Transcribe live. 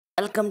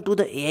welcome to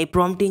the AI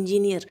Prompt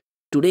Engineer.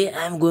 Today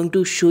I am going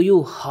to show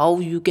you how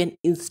you can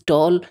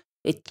install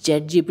a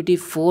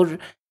ChatGPT4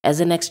 as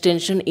an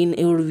extension in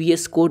your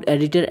VS Code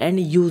editor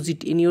and use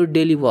it in your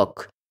daily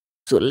work.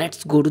 So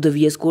let's go to the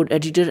VS Code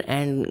editor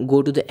and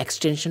go to the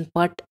extension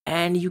part,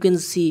 and you can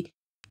see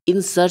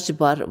in search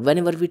bar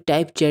whenever we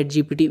type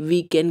ChatGPT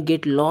we can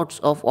get lots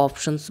of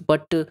options,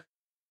 but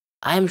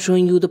I am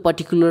showing you the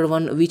particular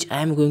one which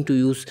I am going to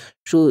use.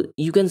 So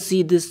you can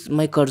see this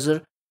my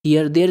cursor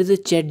here. There is a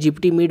chat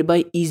GPT made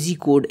by Easy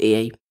Code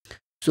AI.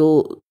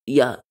 So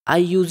yeah, I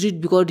use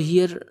it because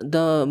here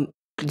the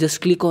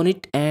just click on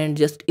it and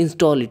just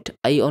install it.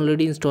 I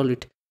already installed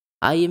it.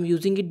 I am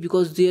using it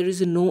because there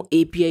is no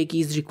API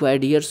keys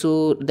required here,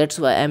 so that's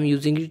why I am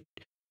using it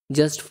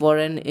just for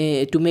an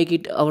to make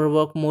it our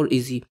work more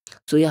easy.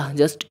 So yeah,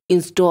 just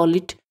install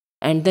it,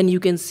 and then you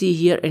can see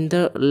here in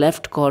the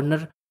left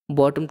corner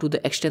bottom to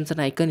the extension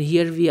icon,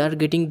 here we are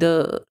getting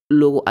the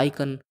logo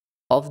icon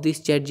of this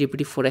chat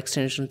GPT-4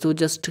 extension. So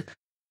just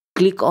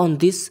click on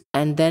this,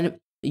 and then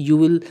you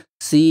will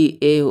see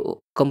a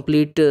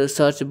complete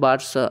search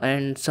bars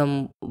and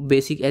some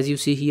basic, as you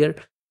see here,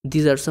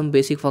 these are some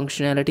basic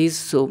functionalities.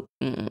 So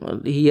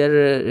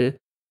here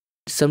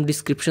some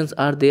descriptions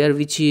are there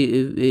which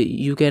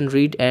you can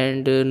read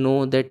and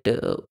know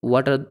that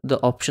what are the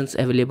options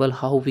available,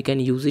 how we can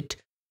use it.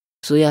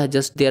 So yeah,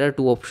 just there are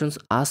two options: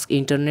 ask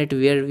internet,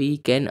 where we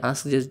can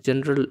ask just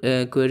general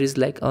queries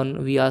like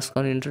on we ask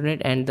on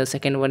internet, and the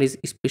second one is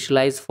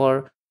specialized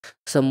for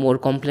some more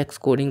complex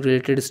coding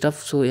related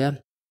stuff. So yeah,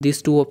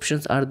 these two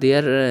options are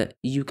there.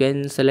 You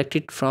can select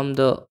it from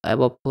the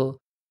above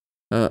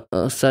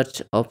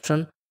search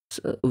option.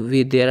 So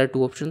there are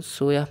two options.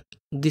 So yeah,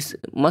 this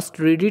must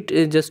read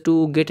it just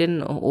to get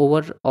an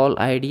overall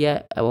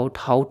idea about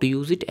how to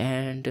use it.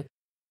 And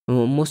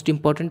most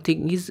important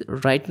thing is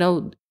right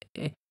now,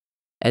 uh,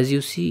 as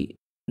you see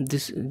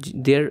this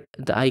there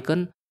the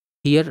icon,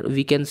 here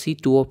we can see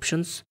two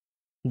options: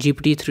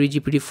 GPT-3,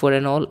 GPT-4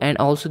 and all. And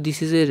also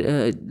this is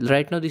a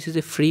right now this is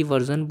a free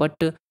version, but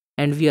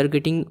and we are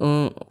getting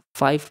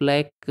 5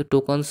 lakh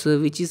tokens,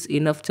 which is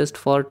enough just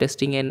for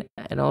testing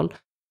and all.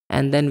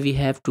 And then we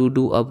have to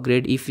do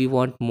upgrade if we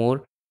want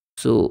more.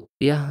 So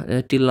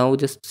yeah, till now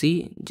just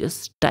see,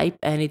 just type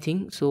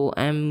anything. So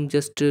I'm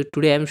just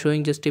today I'm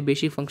showing just a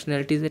basic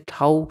functionalities, that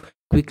how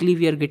quickly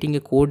we are getting a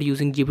code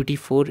using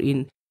GPT-4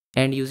 in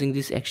and using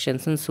this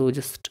extension. So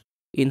just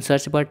in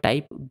search bar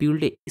type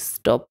build a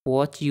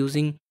stopwatch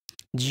using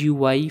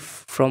GUI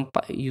from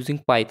using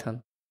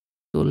Python.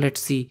 So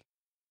let's see,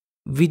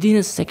 within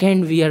a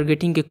second we are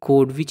getting a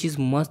code which is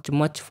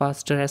much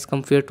faster as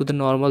compared to the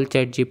normal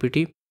chat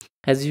GPT.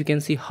 As you can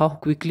see how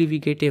quickly we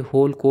get a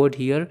whole code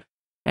here.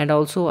 And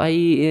also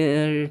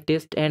I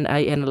test and I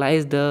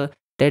analyze that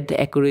the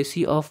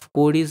accuracy of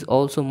code is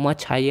also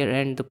much higher,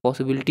 and the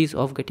possibilities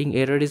of getting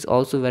error is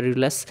also very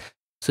less.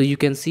 So you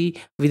can see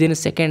within a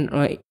second,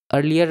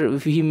 earlier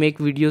we make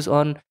videos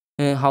on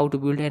how to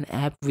build an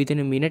app within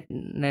a minute,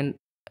 and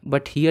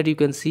but here you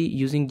can see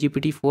using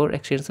GPT-4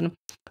 extension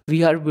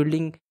we are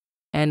building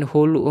and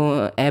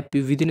whole app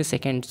within a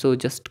second. So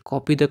just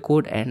copy the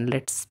code and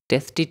let's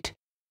test it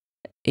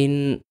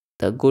in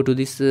the go to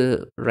this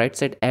right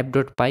side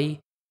app.py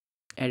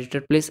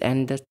editor place,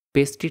 and just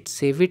paste it,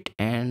 save it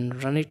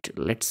and run it.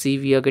 Let's see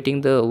we are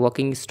getting the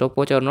working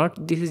stopwatch or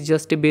not. This is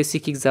just a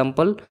basic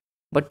example,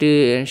 but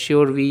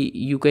sure we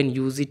you can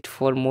use it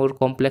for more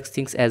complex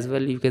things as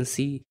well. You can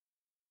see,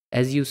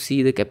 as you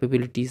see the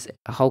capabilities,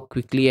 how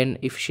quickly and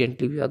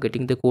efficiently we are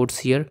getting the codes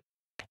here.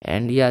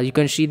 And yeah, you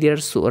can see there,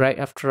 so right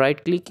after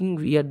right clicking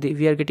we are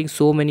getting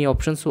so many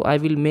options. So I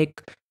will make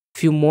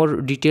few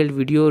more detailed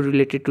video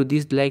related to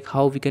this, like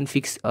how we can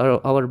fix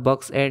our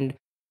bugs and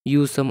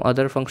use some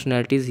other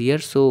functionalities here.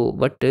 So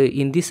but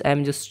in this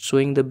I'm just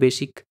showing the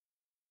basic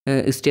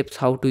steps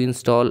how to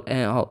install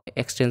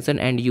extension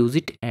and use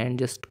it, and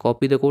just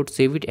copy the code,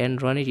 save it and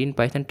run it in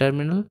Python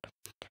terminal.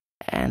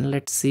 And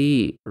let's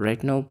see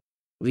right now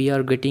we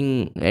are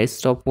getting a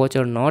stopwatch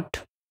or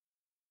not.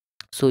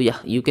 So yeah,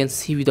 you can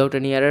see without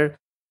any error,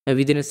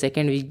 within a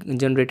second we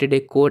generated a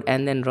code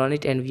and then run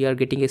it, and we are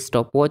getting a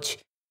stopwatch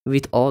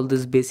with all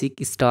this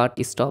basic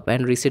start, stop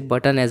and reset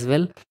button as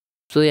well.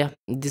 So yeah,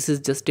 this is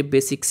just a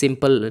basic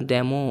simple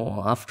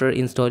demo after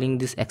installing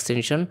this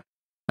extension.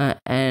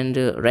 And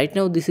right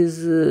now this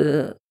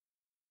is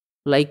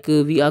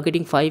we are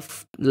getting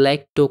 5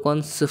 lakh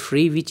tokens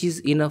free, which is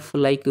enough,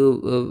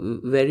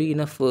 very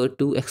enough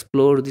to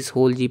explore this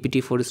whole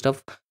GPT-4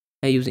 stuff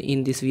using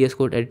in this VS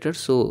Code editor.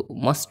 So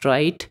must try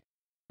it.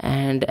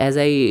 And as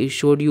I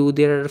showed you,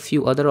 there are a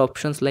few other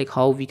options like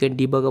how we can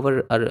debug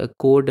our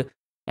code,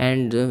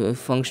 and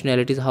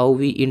functionalities how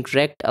we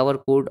interact our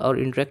code or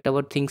interact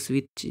our things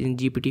with in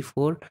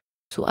GPT-4.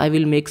 So I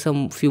will make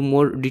some few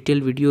more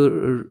detailed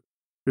video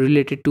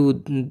related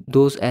to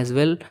those as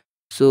well.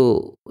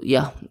 So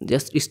yeah,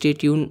 just stay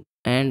tuned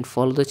and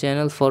follow the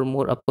channel for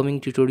more upcoming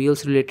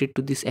tutorials related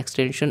to this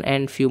extension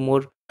and few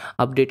more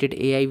updated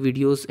AI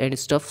videos and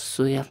stuff.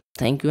 So yeah,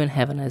 thank you and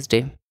have a nice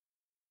day.